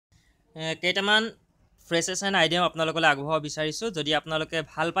কেইটামান ফ্ৰেছেছ and idiom আপোনালোকলৈ আগবঢ়াব বিচাৰিছোঁ। যদি আপোনালোকে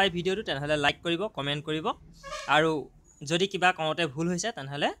ভাল পায় ভিডিঅ'টো তেনেহ'লে লাইক কৰিব, কমেণ্ট কৰিব, আৰু যদি কিবা কওঁতে ভুল হৈছে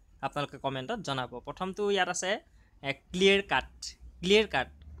তেনেহ'লে আপোনালোকে কমেণ্টত জনাব। প্ৰথমটো ইয়াত আছে ক্লিয়াৰ কাট। ক্লিয়াৰ কাট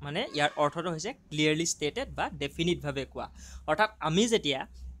মানে ইয়াৰ অৰ্থটো হৈছে ক্লিয়াৰলি ষ্টেটেড বা ডেফিনিটভাৱে কোৱা। অৰ্থাৎ আমি যেতিয়া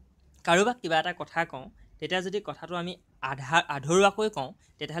কাৰোবাক কিবা এটা কথা কওঁ, তেতিয়া যদি কথাটো আমি আধৰুৱাকৈ কওঁ,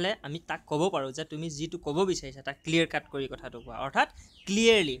 তেতিয়াহ'লে আমি তাক ক'ব পাৰোঁ যে তুমি যিটো ক'ব বিচাৰিছা তাক ক্লিয়াৰ কাট কৰি কথাটো কোৱা। অৰ্থাৎ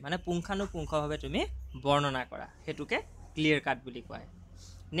ক্লিয়াৰলি মানে পুংখানুপুংখভাৱে তুমি বৰ্ণনা কৰা, সেইটোকে ক্লিয়াৰ কাট বুলি কয়।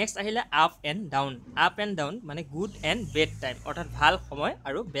 নেক্সট আহিলে up and down. Up and down মানে গুড এণ্ড বেড টাইম, অৰ্থাৎ ভাল সময়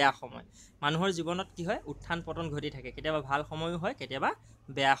আৰু বেয়া সময়। মানুহৰ জীৱনত কি হয়, উত্থান পতন ঘটি থাকে, কেতিয়াবা ভাল সময়ো হয়, কেতিয়াবা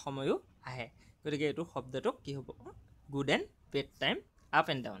বেয়া সময়ো আহে। গতিকে এইটো শব্দটোক কি হ'ব, good and bed time, up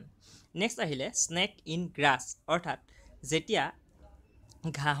and down. Next আহিলে স্নেক ইন গ্ৰাছ, অৰ্থাৎ যেতিয়া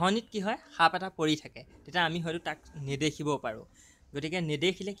ঘাঁহনিত কি হয়, সাপ এটা পৰি থাকে, তেতিয়া আমি হয়তো তাক নেদেখিব পাৰোঁ। গতিকে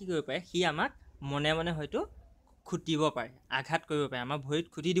নেদেখিলে কি কৰিব পাৰে, সি আমাক মনে মনে হয়তো খুটিব পাৰে, আঘাত কৰিব পাৰে, আমাৰ ভৰিত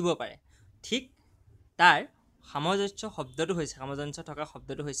খুটি দিব পাৰে। ঠিক তাৰ সামঞ্জস্য শব্দটো হৈছে, সামঞ্জস্য থকা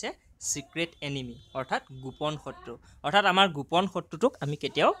শব্দটো হৈছে চিক্ৰেট এনিমি, অৰ্থাৎ গোপন শত্ৰু। অৰ্থাৎ আমাৰ গোপন শত্ৰুটোক আমি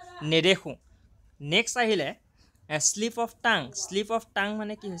কেতিয়াও নেদেখোঁ। নেক্সট আহিলে slip of tongue. Slip of tongue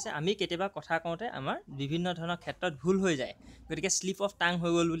মানে কি হৈছে, আমি কেতিয়াবা কথা কওঁতে আমাৰ বিভিন্ন ধৰণৰ ক্ষেত্ৰত ভুল হৈ যায়, গতিকে স্লিপ অফ টাং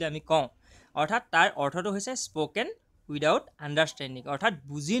হৈ গ'ল বুলি আমি কওঁ। অৰ্থাৎ তাৰ অৰ্থটো হৈছে স্প'কেন উইদাউট আণ্ডাৰষ্টেণ্ডিং, অৰ্থাৎ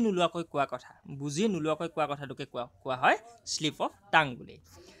বুজি নোলোৱাকৈ কোৱা কথা। বুজি নোলোৱাকৈ কোৱা কথাটোকে কোৱা হয় স্লিপ অফ টাং বুলি।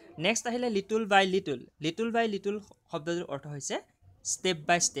 নেক্সট আহিলে লিটল বাই লিটল। লিটল বাই লিটল শব্দটোৰ অৰ্থ হৈছে ষ্টেপ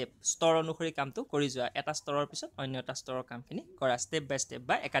বাই ষ্টেপ, স্তৰ অনুসৰি কামটো কৰি যোৱা, এটা স্তৰৰ পিছত অন্য এটা স্তৰৰ কামখিনি কৰা, ষ্টেপ বাই ষ্টেপ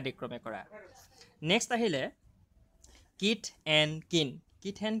বা একাদিক্ৰমে কৰা। নেক্সট আহিলে কিথ এণ্ড কিন।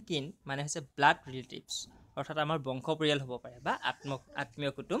 কিথ এণ্ড কিন মানে হৈছে ব্লাড ৰিলেটিভছ, অৰ্থাৎ আমাৰ বংশ পৰিয়াল হ'ব পাৰে বা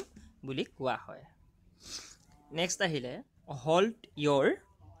আত্মীয় কুটুম বুলি কোৱা হয়। নেক্সট আহিলে হল্ড ইয়ৰ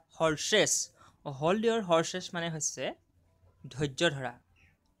হৰ্চেছ। হল্ড ইয়ৰ হৰ্চেছ মানে হৈছে ধৈৰ্য ধৰা,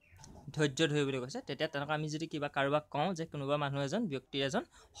 ধৈৰ্য ধৰিবলৈ কৈছে। তেতিয়া তেনেকুৱা আমি যদি কিবা কাৰোবাক কওঁ যে কোনোবা মানুহ এজন, ব্যক্তি এজন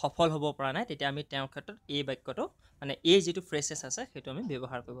সফল হ'ব পৰা নাই, তেতিয়া আমি তেওঁৰ ক্ষেত্ৰত এই বাক্যটো মানে এই যিটো ফ্ৰেছেছ আছে সেইটো আমি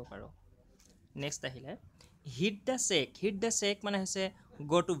ব্যৱহাৰ কৰিব পাৰোঁ। নেক্সট আহিলে hit the check. Hit the check মানে হৈছে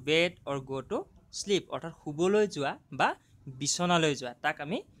গ' টু বেড অৰ গ' টু শ্লিপ, অৰ্থাৎ শুবলৈ যোৱা বা বিচনালৈ যোৱা, তাক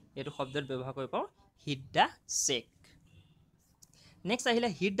আমি এইটো শব্দত ব্যৱহাৰ কৰিব পাৰোঁ হিট দ্য চেক। নেক্সট আহিলে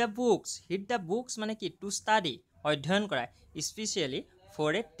hit the books. Hit the books মানে কি, টু ষ্টাডি, অধ্যয়ন কৰা, specially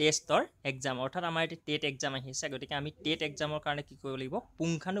for A test or exam, অৰ্থাৎ আমাৰ এতিয়া টেট এক্সাম আহিছে, গতিকে আমি টেট এক্সামৰ কাৰণে কি কৰিব লাগিব,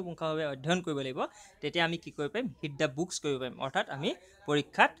 পুংখানুপুংখভাৱে অধ্যয়ন কৰিব লাগিব। তেতিয়া আমি কি কৰিব পাৰিম, হিট দ্য বুকছ কৰিব পাৰিম, অৰ্থাৎ আমি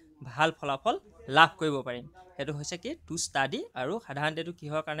পৰীক্ষাত ভাল ফলাফল লাভ কৰিব পাৰিম। সেইটো হৈছে কি, টু ষ্টাডি, আৰু সাধাৰণতে এইটো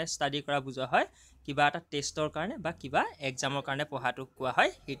কিহৰ কাৰণে ষ্টাডি কৰা বুজোৱা হয়, কিবা এটা টেষ্টৰ কাৰণে বা কিবা এক্সামৰ কাৰণে পঢ়াটোক কোৱা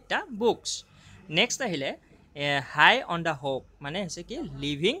হয় হিট দ্য বুকছ। নেক্সট আহিলে হাই অন দ্য হোপ মানে হৈছে কি,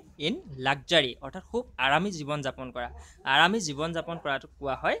 লিভিং ইন লাকজাৰী, অৰ্থাৎ খুব আৰামী জীৱন যাপন কৰা, আৰামী জীৱন যাপন কৰাটোক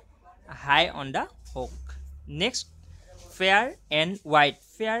কোৱা হয় হাই on the hope. Next fair and wide.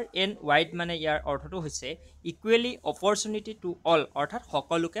 Fair and wide মানে ইয়াৰ অৰ্থটো হৈছে ইকুৱেলি অপৰচুনিটি টু অল, অৰ্থাৎ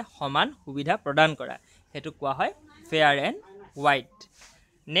সকলোকে সমান সুবিধা প্ৰদান কৰা, সেইটো কোৱা হয় ফেয়াৰ এণ্ড ৱাইড।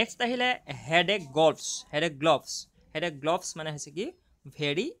 নেক্সট আহিলে হেড এ গ্লভছ। হেড এ গ্লভছ। হেড এ গ্লভছ মানে হৈছে কি,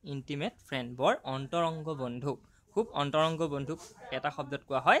 ভেৰি ইণ্টিমেট ফ্ৰেণ্ড, বৰ অন্তৰংগ বন্ধু, খুব অন্তৰংগ বন্ধুক এটা শব্দত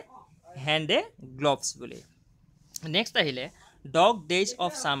কোৱা হয় হেণ্ড এ গ্লভছ বুলি। নেক্সট আহিলে dog days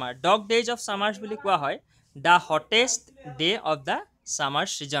of summer. Dog days of ছামাৰ্ছ বুলি কোৱা হয় the hottest day of the summer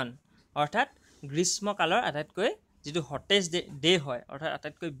season, অৰ্থাৎ গ্ৰীষ্মকালৰ আটাইতকৈ যিটো হটেষ্ট ডে হয়, অৰ্থাৎ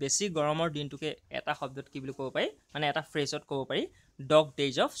আটাইতকৈ বেছি গৰমৰ দিনটোকে এটা শব্দত কি বুলি ক'ব পাৰি, মানে এটা ফ্ৰেজত ক'ব পাৰি ডগ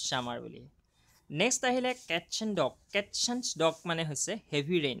ডেইজ অফ ছামাৰ বুলি। নেক্সট আহিলে cache and dog. Cache and dog মানে হৈছে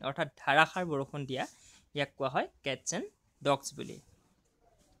হেভি ৰেইন, অৰ্থাৎ ধাৰাসাৰ বৰষুণ দিয়া, ইয়াক কোৱা হয় কেটছ এণ্ড ডগছ বুলি।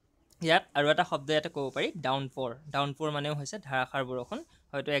 ইয়াত আৰু এটা শব্দ ইয়াতে ক'ব পাৰি ডাউনপ'ৰ। ডাউনপ'ৰ মানেও হৈছে ধাৰাসাৰ বৰষুণ,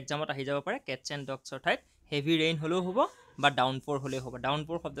 হয়তো এক্সামত আহি যাব পাৰে কেটছ এণ্ড ডগছৰ ঠাইত হেভি ৰেইন হ'লেও হ'ব বা ডাউনপ'ৰ হ'লেও হ'ব।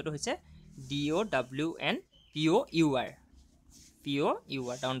 ডাউনপ'ৰ শব্দটো হৈছে DOWNPOUR,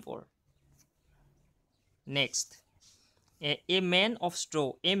 POUR, ডাউনপ'ৰ। Next A man of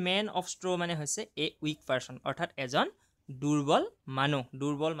straw'. A man of straw' মানে হৈছে এ উইক পাৰ্চন, অৰ্থাৎ এজন দুৰ্বল মানুহ।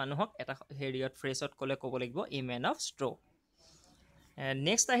 দুৰ্বল মানুহক এটা হেৰিয়ত ফ্ৰেজত ক'ব লাগিব এ মেন অফ ষ্ট্ৰ'।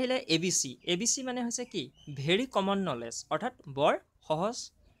 নেক্সট আহিলে A B C. A B C মানে হৈছে কি, ভেৰি কমন নলেজ, অৰ্থাৎ বৰ সহজ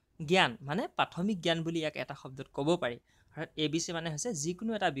জ্ঞান, মানে প্ৰাথমিক জ্ঞান বুলি ইয়াক এটা শব্দত ক'ব পাৰি। অৰ্থাৎ এ বি চি মানে হৈছে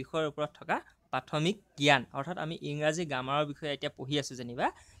যিকোনো এটা বিষয়ৰ ওপৰত থকা প্ৰাথমিক জ্ঞান, অৰ্থাৎ আমি ইংৰাজী গ্ৰামাৰৰ বিষয়ে এতিয়া পঢ়ি আছোঁ যেনিবা,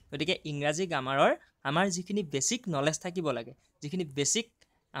 গতিকে ইংৰাজী গ্ৰামাৰৰ আমাৰ যিখিনি বেছিক নলেজ থাকিব লাগে, যিখিনি বেছিক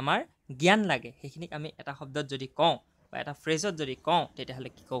আমাৰ জ্ঞান লাগে, সেইখিনিক আমি এটা শব্দত যদি কওঁ বা এটা ফ্ৰেজত যদি কওঁ, তেতিয়াহ'লে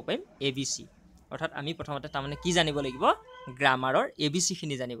কি ক'ব পাৰিম, এ বি চি। অৰ্থাৎ আমি প্ৰথমতে তাৰমানে কি জানিব লাগিব, গ্ৰামাৰৰ ABC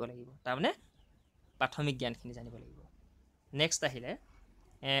খিনি জানিব লাগিব তাৰমানে প্ৰাথমিক জ্ঞানখিনি জানিব লাগিব নেক্সট আহিলে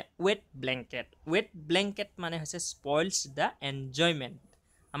ৱেট ব্লেংকেট মানে হৈছে স্পইলছ দ্য এনজয়মেণ্ট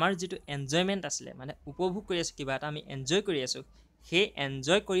আমাৰ যিটো এনজয়মেণ্ট আছিলে মানে উপভোগ কৰি আছোঁ কিবা এটা আমি এনজয় কৰি আছোঁ সেই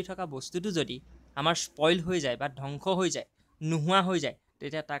এনজয় কৰি থকা বস্তুটো যদি আমাৰ স্পইল হৈ যায় বা ধ্বংস হৈ যায় নোহোৱা হৈ যায়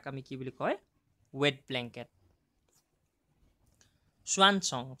তেতিয়া তাক আমি কি বুলি কয় ৱেট ব্লেংকেট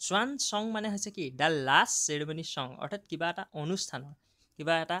স্ৱান চং মানে হৈছে কি দ্য লাষ্ট চেৰিমনি চং অৰ্থাৎ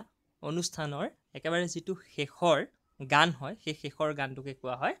কিবা এটা অনুষ্ঠানৰ একেবাৰে যিটো শেষৰ গান হয় সেই শেষৰ গানটোকে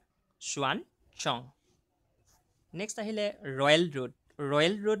কোৱা হয় স্ৱান চং নেক্সট আহিলে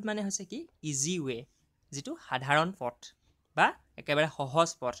ৰয়েল ৰোড মানে হৈছে কি ইজি ৱে যিটো সাধাৰণ পথ বা একেবাৰে সহজ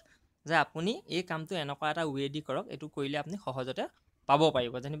পথ যে আপুনি এই কামটো এনেকুৱা এটা ৱে দি কৰক এইটো কৰিলে আপুনি সহজতে পাব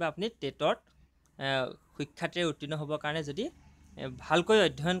পাৰিব যেনিবা আপুনি টেটত শিক্ষাৰ্থীয়ে উত্তীৰ্ণ হ'বৰ কাৰণে যদি ভালকৈ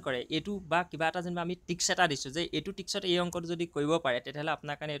অধ্যয়ন কৰে এইটো বা কিবা এটা যেনিবা আমি টিক্স এটা দিছোঁ যে এইটো টিক্সত এই অংকটো যদি কৰিব পাৰে তেতিয়াহ'লে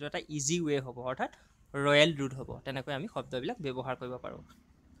আপোনাৰ কাৰণে এইটো এটা ইজি ৱে হ'ব অৰ্থাৎ ৰয়েল ৰোড হ'ব তেনেকৈ আমি শব্দবিলাক ব্যৱহাৰ কৰিব পাৰোঁ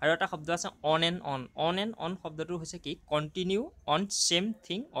আৰু এটা শব্দ আছে অন এণ্ড অন শব্দটো হৈছে কি continue on same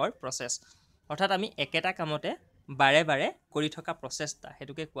thing or process অৰ্থাৎ আমি একেটা কামতে বাৰে বাৰে কৰি থকা প্ৰচেষ্টা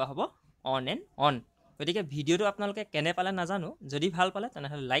সেইটোকে কোৱা হ'ব অন এণ্ড অন গতিকে ভিডিঅ'টো আপোনালোকে কেনে পালে নাজানো যদি ভাল পালে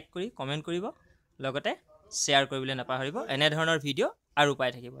তেনেহ'লে লাইক কৰি কমেণ্ট কৰিব লগতে শ্বেয়াৰ কৰিবলৈ নাপাহৰিব এনেধৰণৰ ভিডিঅ' আৰু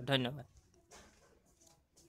পাই থাকিব ধন্যবাদ